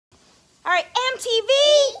Alright, MTV!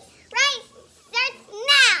 Right, starts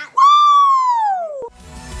now! Woo!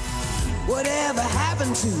 Whatever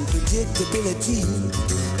happened to predictability?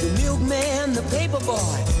 The milkman, the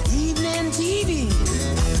paperboy, evening TV.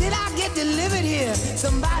 Did I get delivered here?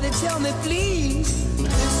 Somebody tell me, please.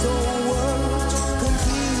 This whole world's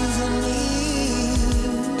confusing me.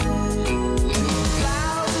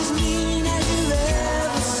 Clouds as mean as you've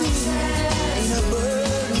ever seen. Ain't a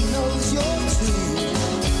bird who knows you're true.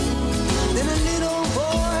 Then a little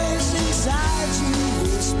voice inside you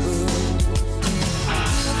whisper,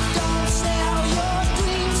 don't sell your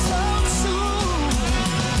dreams so soon.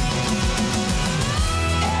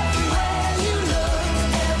 Everywhere you look,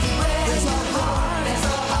 everywhere there's a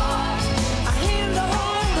heart, a hand to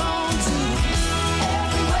hold on to.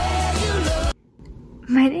 Everywhere you look.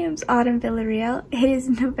 My name's Villarreal. It is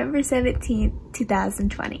November 17th,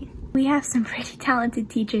 2020. We have some pretty talented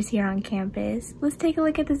teachers here on campus. Let's take a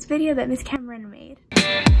look at this video that Miss Camarena made.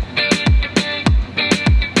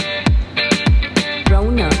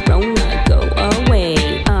 Rona, Rona, go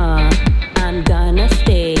away. I'm gonna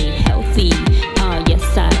stay healthy.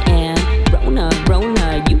 Yes I am. Rona,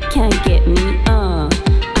 Rona, you can't get me.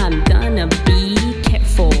 I'm gonna be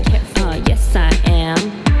careful. Yes I am.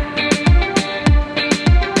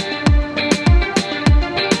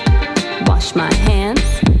 Wash my hands.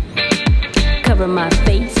 Cover my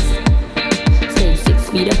face. Stay 6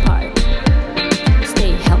 feet apart.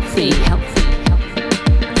 Stay healthy, healthy, healthy.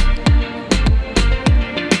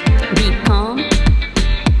 Be calm.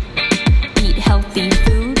 Eat healthy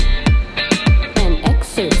food. And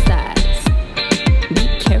exercise. Be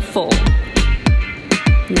careful.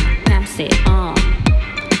 Now pass it on.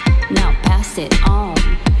 Now pass it on.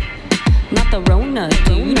 Not the Rona,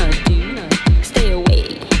 dude. Stay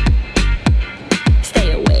away.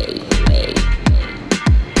 Stay away.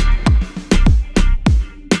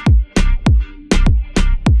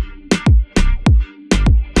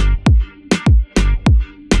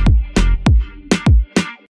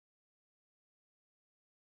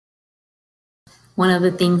 One of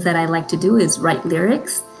the things that I like to do is write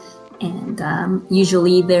lyrics, and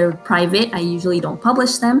usually they're private. I usually don't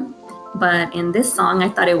publish them, but in this song I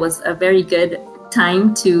thought it was a very good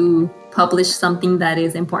time to publish something that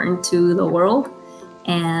is important to the world,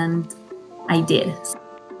 and I did.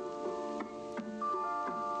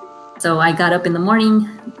 So I got up in the morning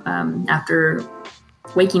after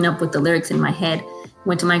waking up with the lyrics in my head,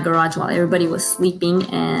 went to my garage while everybody was sleeping,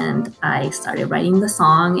 and I started writing the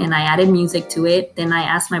song, and I added music to it. Then I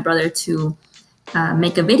asked my brother to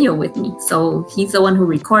make a video with me. So he's the one who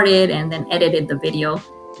recorded and then edited the video.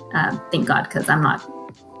 Thank God, because I'm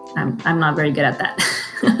not very good at that.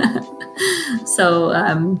 So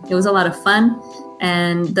it was a lot of fun.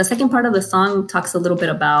 And the second part of the song talks a little bit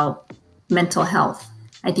about mental health.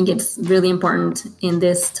 I think it's really important in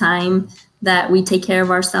this time that we take care of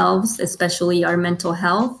ourselves, especially our mental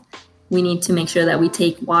health. We need to make sure that we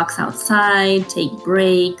take walks outside, take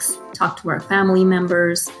breaks, talk to our family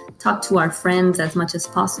members, talk to our friends as much as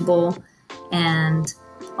possible, and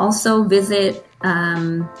also visit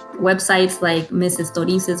websites like Mrs.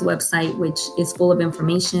 Doris's website, which is full of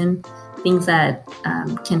information, things that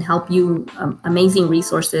can help you, amazing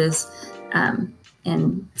resources,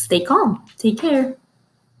 and stay calm. Take care.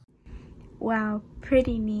 Wow,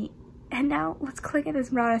 pretty neat. And now let's click at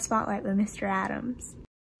this Marauder spotlight with Mr. Adams.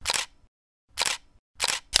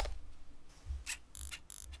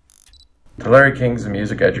 Tulare Kings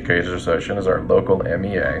Music Educators Association is our local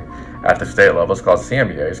MEA. At the state level, it's called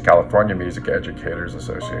CMEA, California Music Educators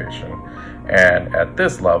Association. And at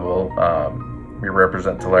this level, we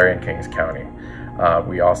represent Tulare and Kings County.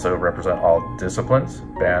 We also represent all disciplines: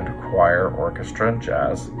 band, choir, orchestra, and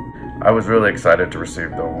jazz. I was really excited to receive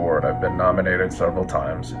the award. I've been nominated several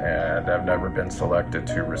times, and I've never been selected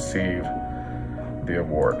to receive the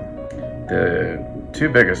award. The two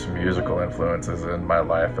biggest musical influences in my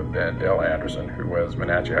life have been Dale Anderson, who was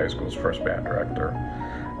Monache High School's first band director.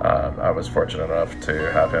 I was fortunate enough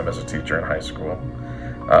to have him as a teacher in high school.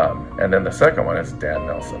 And then the second one is Dan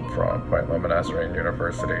Nelson from Point Loma Nazarene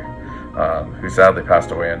University, who sadly passed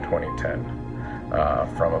away in 2010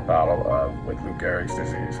 from a battle with Lou Gehrig's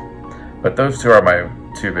disease. But those two are my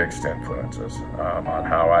two biggest influences on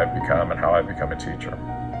how I've become a teacher.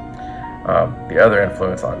 The other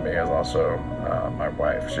influence on me is also my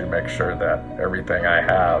wife. She makes sure that everything I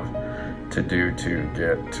have to do to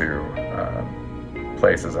get to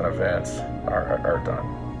places and events are done.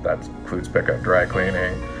 That includes pickup, dry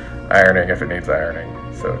cleaning, ironing if it needs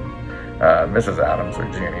ironing. So Mrs. Adams, or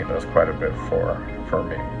Jeannie, does quite a bit for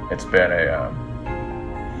me. It's been a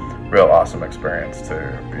real awesome experience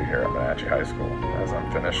to be here at Monache High School as I'm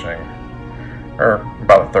finishing or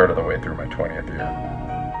about a third of the way through my 20th year.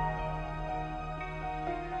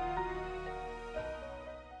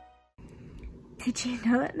 Did you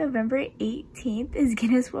know that November 18th is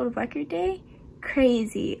Guinness World Record Day?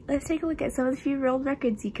 Crazy. Let's take a look at some of the few world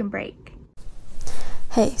records you can break.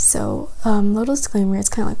 Hey, so little disclaimer, it's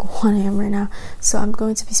kind of like 1 a.m. right now, so I'm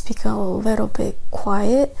going to be speaking a little bit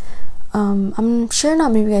quiet. I'm sure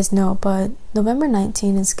not many of you guys know, but November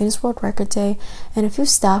 19th is Guinness World Record Day, and a few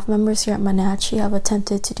staff members here at Monache have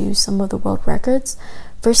attempted to do some of the world records.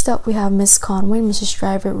 First up, we have Miss Conway and Mrs.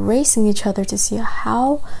 Driver racing each other to see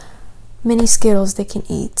how many Skittles they can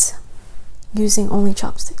eat using only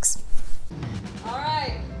chopsticks. All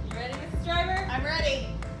right, you ready, Mrs. Driver? I'm ready.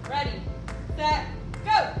 Ready, set,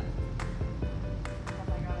 go! Oh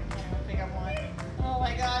my god, I can't even pick up one. Oh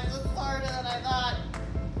my gosh, this is harder than I thought.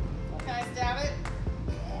 Can I stab it?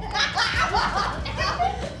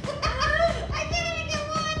 I can't even get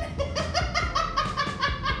one! I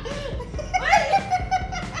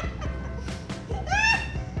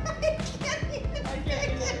can't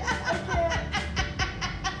even pick it.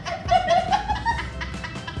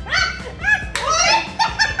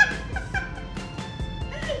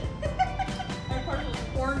 I'm partial to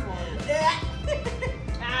cornwall.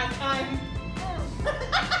 Time. You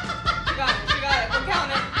got it, we'll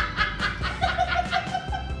count it.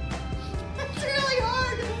 It's really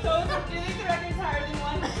hard. So do you think the record's higher than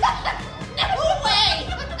one? No way!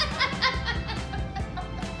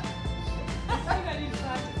 I need to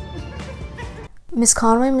practice. Miss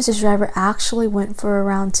Conway and Mrs. Driver actually went for a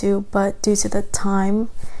round 2, but due to the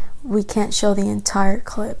time, we can't show the entire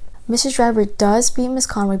clip. Mrs. Driver does beat Miss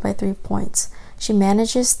Conway by 3 points. She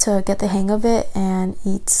manages to get the hang of it and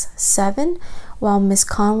eats 7, while Miss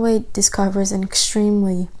Conway discovers an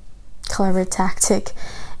extremely clever tactic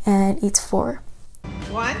and eats 4.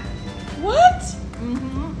 One? What?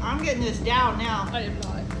 Mm-hmm. I'm getting this down now. I am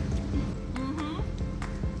not. Mm-hmm.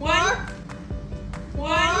 One.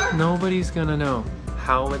 Nobody's gonna know.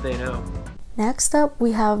 How would they know? Next up,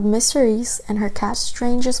 we have Miss Reese and her cat's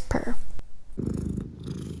strangest purr.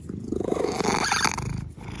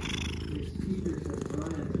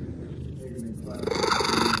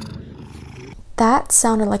 That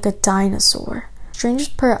sounded like a dinosaur.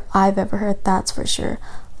 Strangest purr I've ever heard, that's for sure.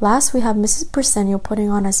 Last, we have Mrs. Persenio putting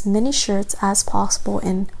on as many shirts as possible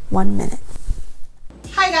in 1 minute.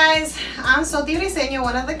 Hi guys, I'm Salty Briseño,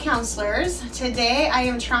 one of the counselors. Today I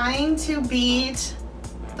am trying to beat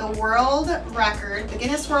the world record, the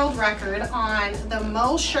Guinness World Record on the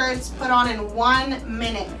most shirts put on in 1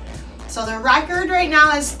 minute. So the record right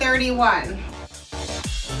now is 31.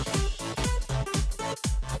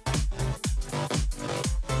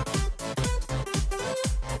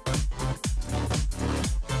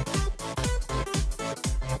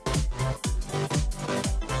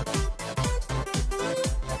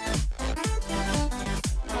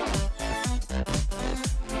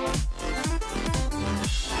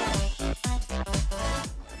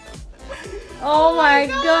 Oh my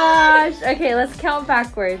gosh. Okay, let's count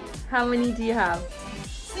backwards. How many do you have?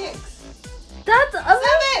 6. That's 7.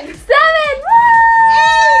 7! Eight.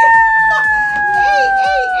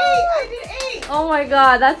 I did 8. Oh my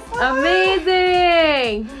god, that's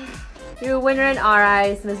amazing! You're a winner in our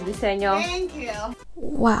eyes, Ms. Briseño. Thank you.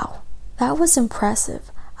 Wow, that was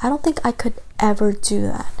impressive. I don't think I could ever do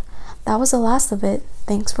that. That was the last of it.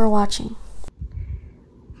 Thanks for watching.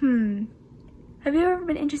 Have you ever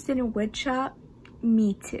been interested in woodshop?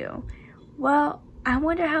 Me too. Well, I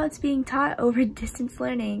wonder how it's being taught over distance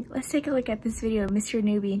learning. Let's take a look at this video of Mr.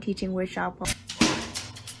 Newby and teaching woodshop.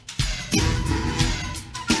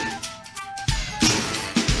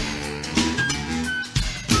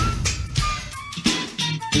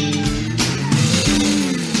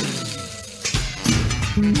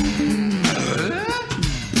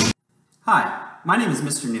 Hi, my name is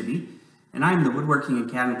Mr. Newby, and I am the woodworking and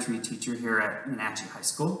cabinetry teacher here at Monache High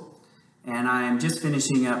School. And I am just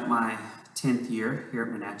finishing up my 10th year here at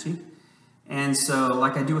Monache. And so,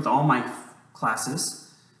 like I do with all my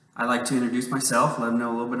classes, I like to introduce myself, let them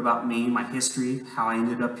know a little bit about me, my history, how I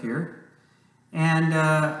ended up here. And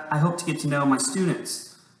I hope to get to know my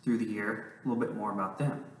students through the year, a little bit more about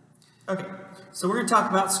them. Okay, so we're going to talk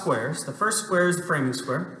about squares. The first square is the framing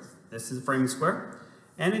square. This is a framing square.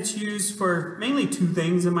 And it's used for mainly 2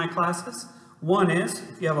 things in my classes. One is,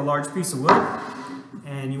 if you have a large piece of wood,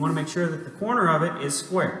 and you want to make sure that the corner of it is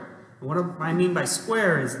square. And what I mean by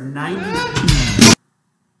square is 90 degrees.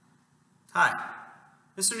 Hi,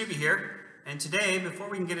 Mr. Newby here. And today, before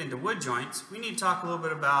we can get into wood joints, we need to talk a little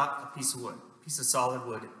bit about a piece of wood. A piece of solid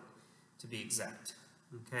wood, to be exact.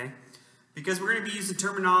 Okay? Because we're going to be using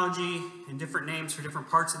terminology and different names for different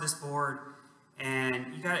parts of this board. And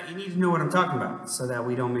you need to know what I'm talking about so that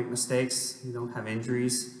we don't make mistakes, we don't have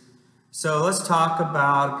injuries. So let's talk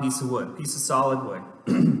about a piece of wood, a piece of solid wood.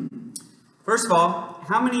 First of all,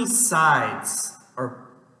 how many sides or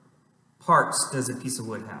parts does a piece of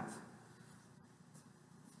wood have?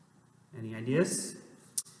 Any ideas?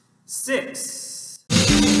 6.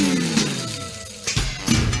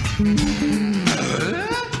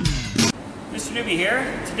 Mr. Newby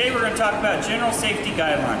here. Today we're going to talk about general safety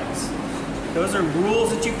guidelines. Those are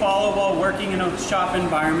rules that you follow while working in a shop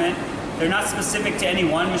environment. They're not specific to any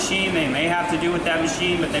one machine. They may have to do with that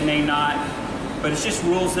machine, but they may not. But it's just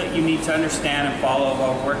rules that you need to understand and follow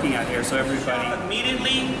while working out here. So everybody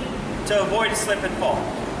immediately to avoid a slip and fall.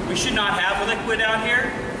 We should not have liquid out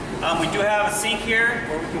here. We do have a sink here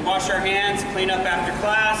where we can wash our hands, clean up after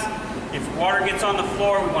class. If water gets on the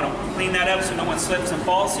floor, we want to clean that up so no one slips and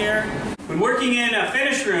falls here. When working in a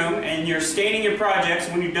finish room and you're staining your projects,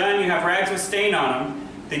 when you're done you have rags with stain on them.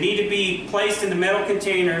 They need to be placed in the metal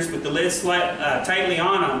containers with the lids tightly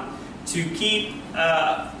on them to keep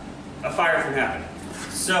a fire from happening.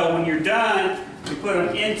 So when you're done, we put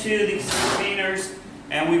them into these containers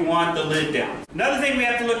and we want the lid down. Another thing we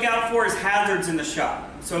have to look out for is hazards in the shop.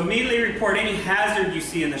 So immediately report any hazard you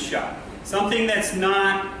see in the shop. Something that's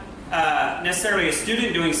not necessarily a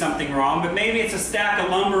student doing something wrong, but maybe it's a stack of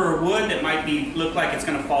lumber or wood that might look like it's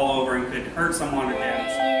going to fall over and could hurt someone or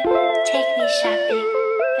damage. Take me shopping,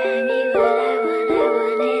 buy me what I want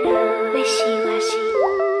it all. Wishy-washy,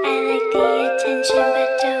 I like the attention but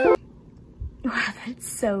don't. Wow, that's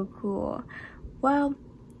so cool. Well,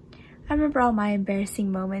 I remember all my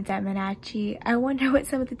embarrassing moments at Monache. I wonder what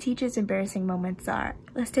some of the teachers' embarrassing moments are.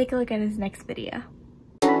 Let's take a look at his next video.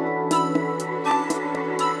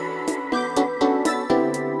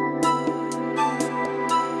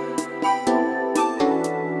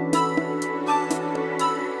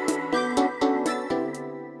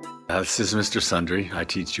 This is Mr. Sundry. I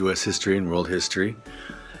teach U.S. history and world history.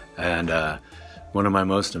 And one of my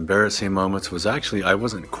most embarrassing moments was actually, I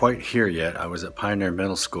wasn't quite here yet. I was at Pioneer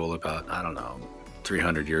Middle School about, I don't know,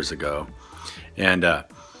 300 years ago. And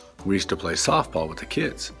we used to play softball with the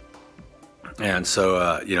kids. And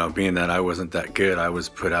so, you know, being that I wasn't that good, I was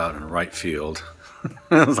put out in right field.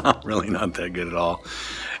 I was really not that good at all.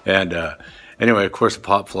 And anyway, of course, a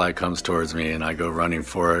pop fly comes towards me and I go running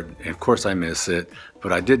for it. And of course, I miss it.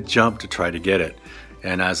 But I did jump to try to get it.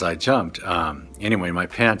 And as I jumped, anyway, my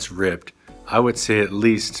pants ripped. I would say at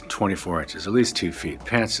least 24 inches, at least 2 feet.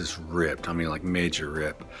 Pants just ripped. I mean, like major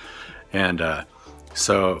rip. And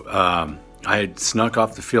so I had snuck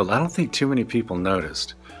off the field. I don't think too many people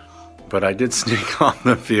noticed. But I did sneak off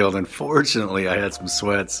the field. And fortunately, I had some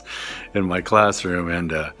sweats in my classroom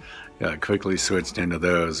and quickly switched into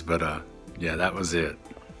those. But yeah, that was it.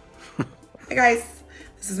 Hey guys.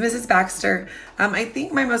 This is Mrs. Baxter. I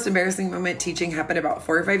think my most embarrassing moment teaching happened about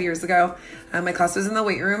 4 or 5 years ago. My class was in the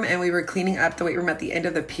weight room and we were cleaning up the weight room at the end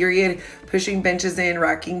of the period, pushing benches in,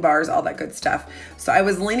 racking bars, all that good stuff. So I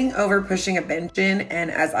was leaning over pushing a bench in,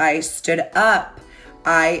 and as I stood up,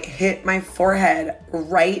 I hit my forehead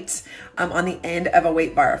right on the end of a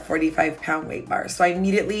weight bar, a 45-pound weight bar. So I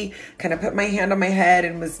immediately kind of put my hand on my head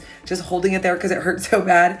and was just holding it there because it hurt so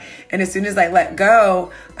bad. And as soon as I let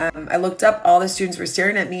go, I looked up, all the students were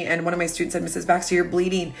staring at me, and one of my students said, "Mrs. Baxter, you're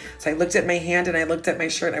bleeding." So I looked at my hand and I looked at my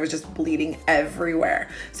shirt and I was just bleeding everywhere.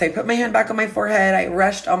 So I put my hand back on my forehead. I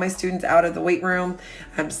rushed all my students out of the weight room,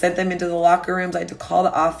 sent them into the locker rooms. I had to call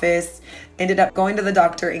the office, ended up going to the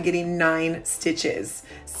doctor and getting 9 stitches,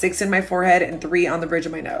 6 in my forehead and 3 on the bridge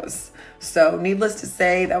of my nose. So needless to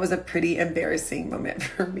say, that was a pretty embarrassing moment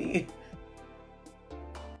for me.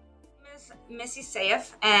 Missy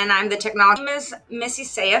Saif, and I'm the technology Missy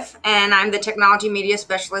Saif, and I'm the technology media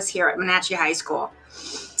specialist here at Monache High School.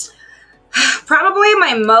 Probably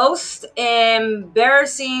my most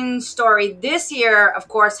embarrassing story this year, of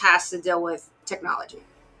course, has to deal with technology.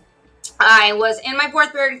 I was in my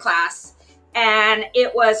 4th period class, and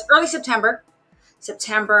it was early September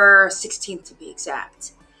 16th to be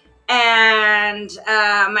exact. And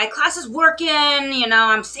my class is working, you know,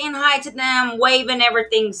 I'm saying hi to them, waving,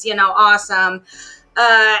 everything's, you know, awesome.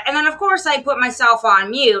 And then, of course, I put myself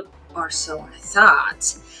on mute, or so I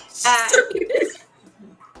thought.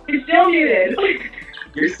 You're still muted.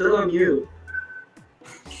 You're still on mute.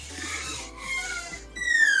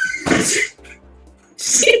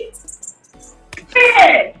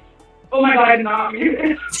 Oh my god, I'm not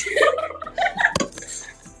muted.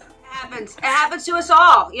 It happens to us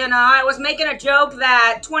all. You know, I was making a joke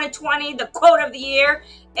that 2020, the quote of the year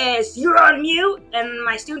is "you're on mute," and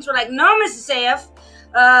my students were like, "No, Mrs. Saif,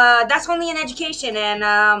 that's only in education." And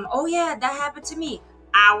oh yeah, that happened to me.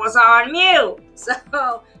 I was on mute. So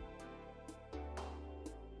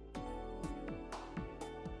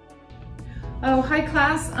oh, hi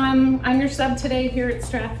class. I'm your sub today here at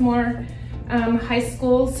Strathmore High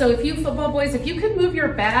School. So if you football boys, if you could move your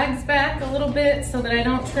bags back a little bit so that I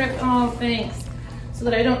don't trip. Oh, thanks. So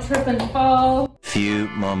that I don't trip and fall. Few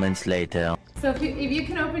moments later. So if you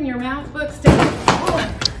can open your math books to...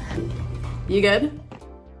 Oh. You good?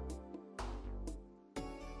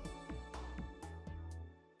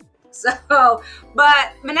 So,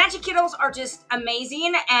 but Monache kiddos are just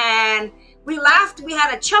amazing, and we laughed, we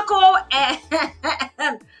had a chuckle,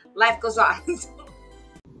 and life goes on.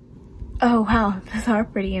 Oh wow, those are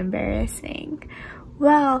pretty embarrassing.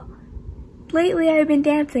 Well, lately I've been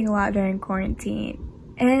dancing a lot during quarantine.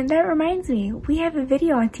 And that reminds me, we have a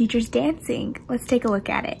video on teachers dancing. Let's take a look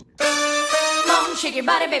at it. Come on, shake your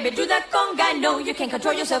body, baby, do that conga. No, you can't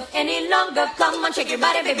control yourself any longer. Come on, shake your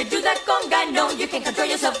body, baby, do that conga. No, you can't control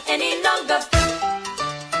yourself any longer.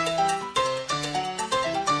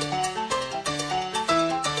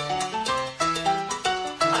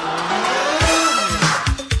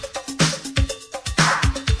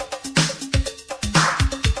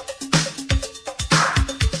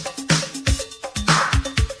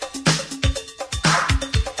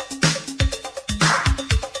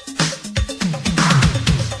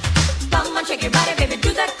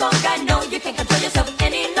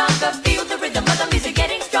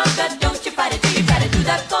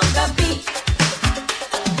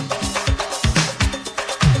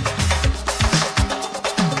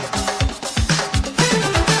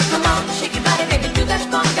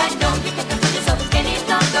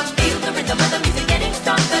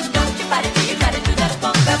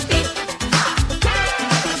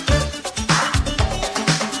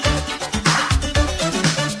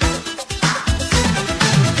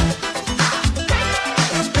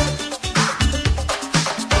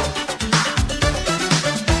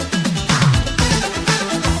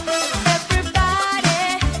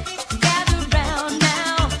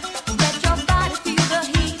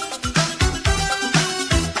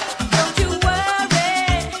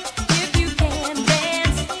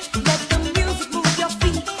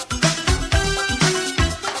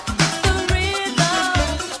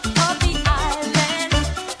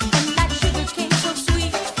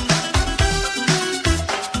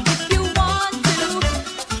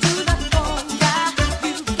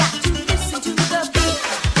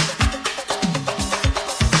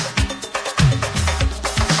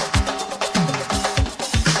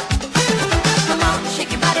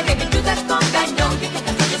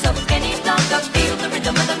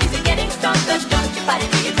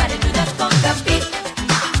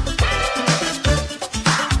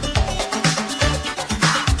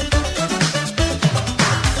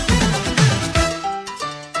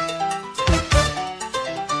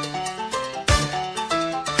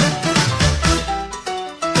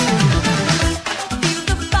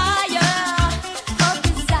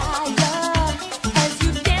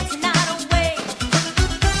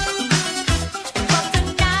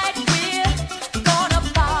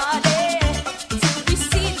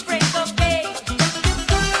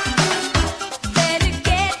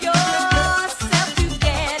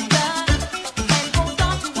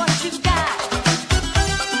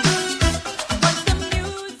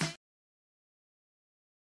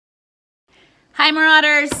 Hi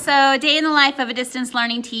Marauders, so day in the life of a distance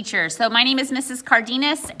learning teacher. So my name is Mrs.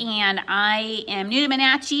 Cardenas and I am new to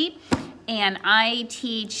Monache and I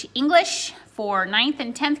teach English for 9th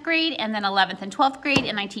and 10th grade and then 11th and 12th grade,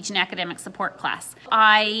 and I teach an academic support class.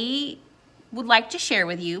 I would like to share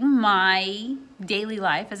with you my daily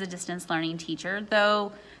life as a distance learning teacher,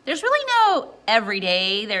 though there's really no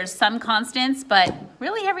everyday. There's some constants, but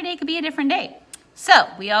really every day could be a different day. So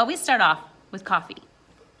we always start off with coffee.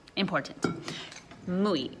 Important.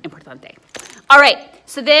 Muy importante. All right,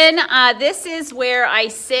 so then this is where I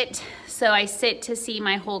sit. So I sit to see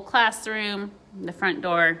my whole classroom, the front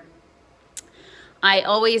door. I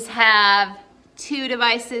always have 2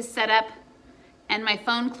 devices set up and my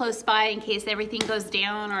phone close by in case everything goes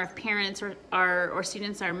down or if parents or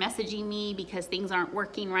students are messaging me because things aren't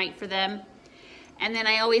working right for them. And then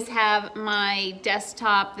I always have my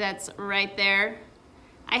desktop that's right there.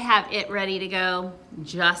 I have it ready to go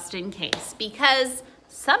just in case, because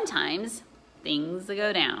sometimes things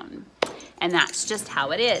go down and that's just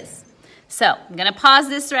how it is. So I'm gonna pause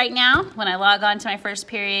this right now. When I log on to my first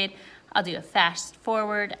period, I'll do a fast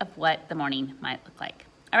forward of what the morning might look like.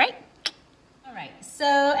 All right? All right,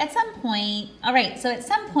 so at some point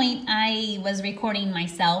I was recording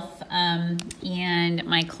myself and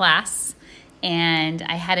my class, and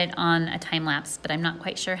I had it on a time lapse, but I'm not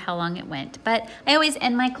quite sure how long it went. But I always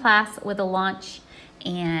end my class with a launch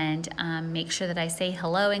and make sure that I say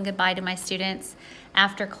hello and goodbye to my students.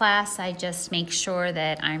 After class, I just make sure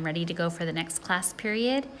that I'm ready to go for the next class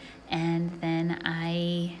period, and then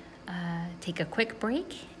I take a quick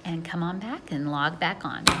break and come on back and log back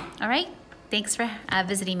on. All right? Thanks for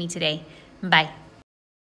visiting me today. Bye.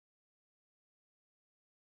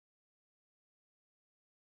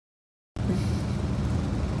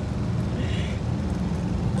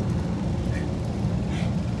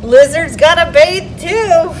 Lizard's gotta bathe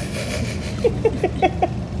too.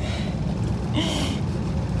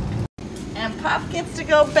 And Puff gets to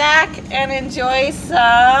go back and enjoy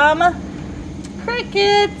some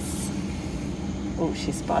crickets. Oh,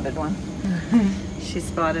 she spotted one. She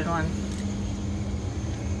spotted one.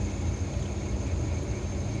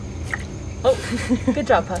 Oh, good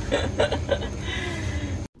job, Puff.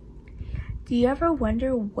 Do you ever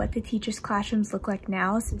wonder what the teachers' classrooms look like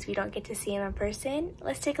now since we don't get to see them in person?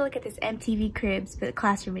 Let's take a look at this MTV Cribs, but the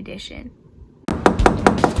classroom edition.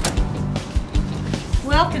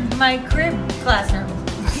 Welcome to my crib classroom.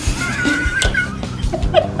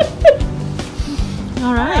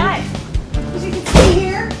 All right. As you can see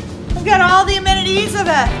here, we've got all the amenities of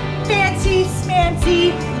a fancy,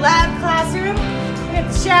 smancy lab classroom. I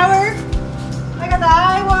got the shower. I got the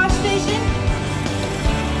eye wash station.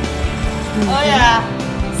 Oh yeah,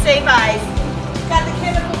 safe eyes. Got the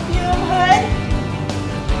chemical fume hood.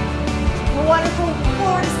 A wonderful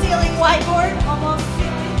floor-to-ceiling whiteboard, almost ceiling.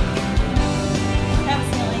 Have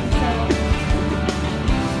ceiling, so.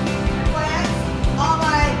 Plants, all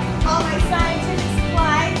my scientific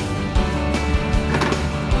supplies.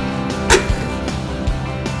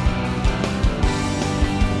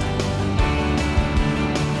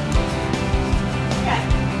 Okay.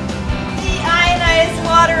 Deionized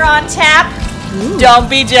water on tap. Ooh. Don't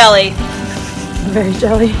be jelly. I'm very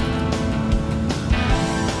jelly.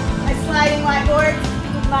 My sliding whiteboard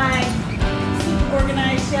with my super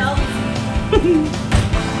organized shelves.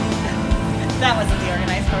 That wasn't the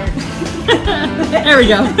organized part. There we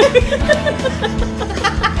go.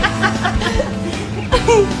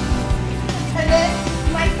 And then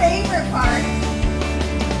my favorite part,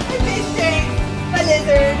 my fish tank, my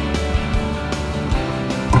lizard,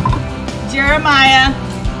 Jeremiah,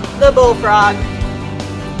 the bullfrog.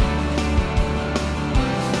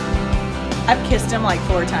 I've kissed him like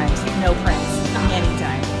 4 times. No prints.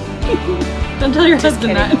 Anytime. Don't tell your Just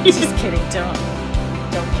husband kidding. that. Just kidding.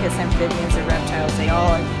 Don't kiss amphibians or reptiles. They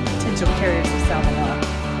all are potential carriers of salmonella.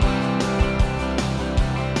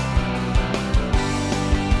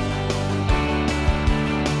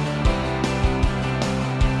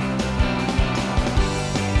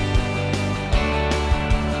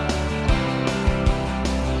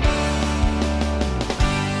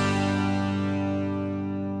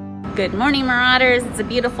 Good morning, Marauders. It's a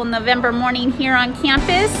beautiful November morning here on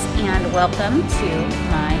campus, and welcome to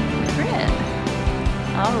my crib.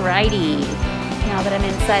 Alrighty, now that I'm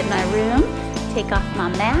inside my room, take off my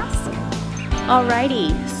mask.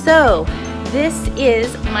 Alrighty, so this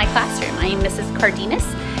is my classroom. I am Mrs. Cardenas,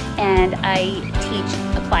 and I teach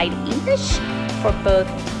applied English for both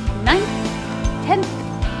 9th, 10th,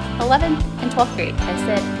 11th, and 12th grade. I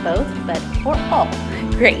said both, but for all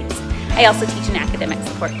grades. I also teach an academic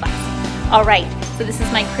support class. All right, so this is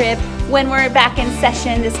my crib. When we're back in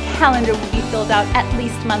session, this calendar will be filled out at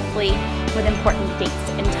least monthly with important dates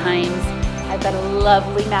and times. I've got a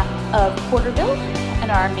lovely map of Porterville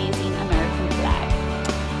and our amazing American flag.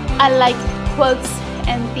 I like quotes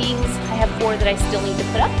and things. I have 4 that I still need to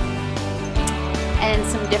put up, and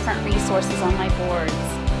some different resources on my boards.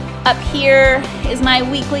 Up here is my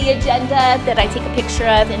weekly agenda that I take a picture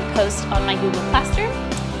of and post on my Google Classroom.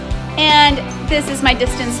 And this is my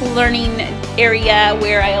distance learning area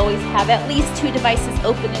where I always have at least 2 devices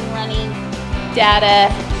open and running, data.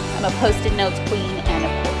 I'm a post-it notes queen, and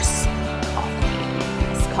of course, coffee.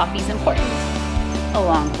 Yes, coffee is important,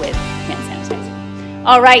 along with hand sanitizer.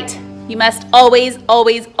 All right, you must always,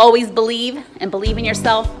 always, always believe, and believe in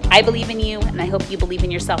yourself. I believe in you, and I hope you believe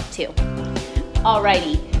in yourself too.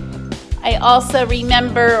 Alrighty, I also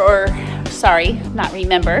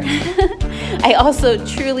I also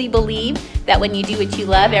truly believe that when you do what you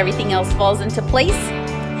love, everything else falls into place.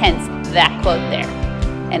 Hence that quote there.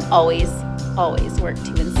 And always, always work to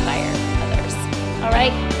inspire others. All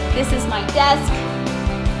right, this is my desk,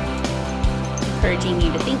 encouraging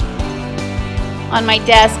you to think. On my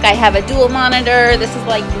desk, I have a dual monitor. This is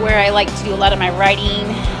like where I like to do a lot of my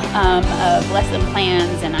writing of lesson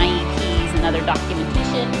plans and IEPs and other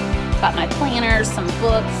documentation. Got my planners, some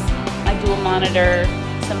books, my dual monitor,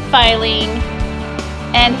 some filing.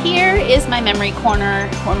 And here is my memory corner,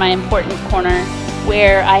 or my important corner,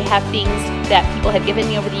 where I have things that people have given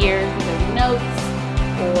me over the years, either notes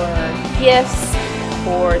or gifts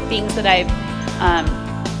or things that I've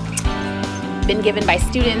been given by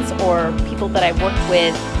students or people that I've worked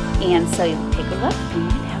with. And so take a look, we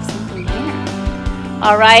might have something here.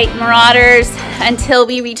 All right, Marauders, until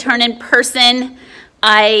we return in person,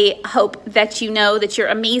 I hope that you know that you're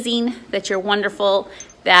amazing, that you're wonderful,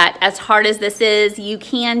 that as hard as this is, you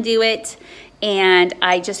can do it. And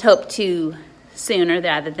I just hope to, sooner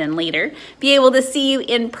rather than later, be able to see you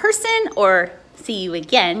in person or see you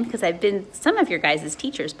again, because I've been some of your guys'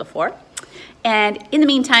 teachers before. And in the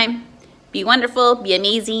meantime, be wonderful, be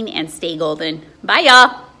amazing, and stay golden. Bye, y'all.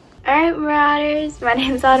 All right, Marauders, my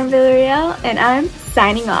name is Villarreal, and I'm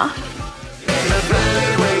signing off.